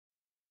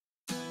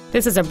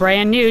This is a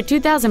brand new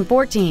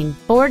 2014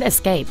 Ford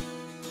Escape.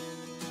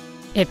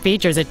 It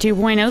features a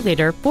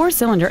 2.0-liter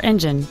four-cylinder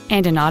engine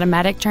and an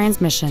automatic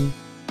transmission.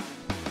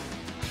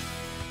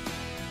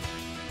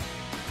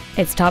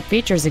 Its top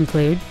features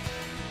include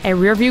a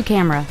rear-view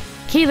camera,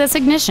 keyless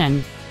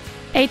ignition,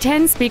 a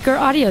 10-speaker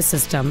audio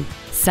system,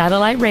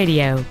 satellite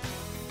radio,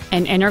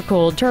 an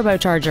intercooled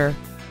turbocharger,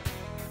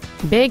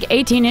 big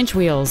 18-inch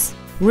wheels,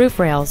 roof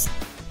rails,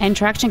 and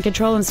traction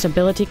control and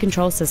stability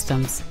control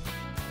systems.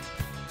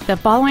 The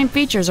following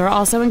features are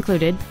also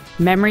included: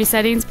 memory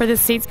settings for the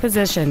seat's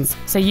positions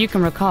so you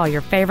can recall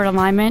your favorite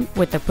alignment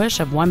with the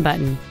push of one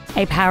button,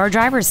 a power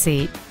driver's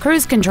seat,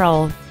 cruise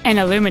control, an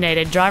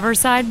illuminated driver's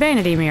side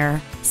vanity mirror,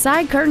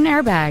 side curtain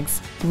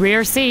airbags,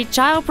 rear seat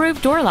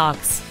child-proof door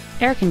locks,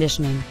 air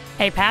conditioning,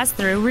 a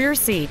pass-through rear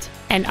seat,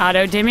 an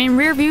auto-dimming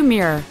rear-view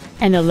mirror,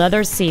 and the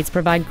leather seats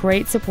provide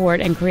great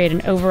support and create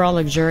an overall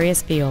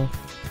luxurious feel.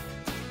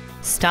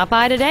 Stop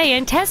by today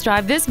and test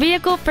drive this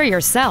vehicle for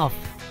yourself.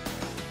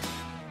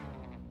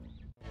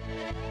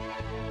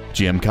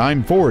 Jim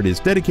Keim Ford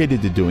is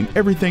dedicated to doing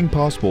everything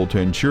possible to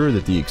ensure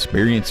that the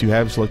experience you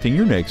have selecting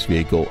your next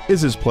vehicle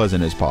is as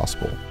pleasant as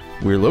possible.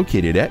 We're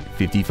located at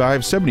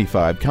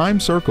 5575 Keim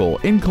Circle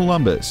in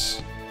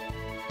Columbus.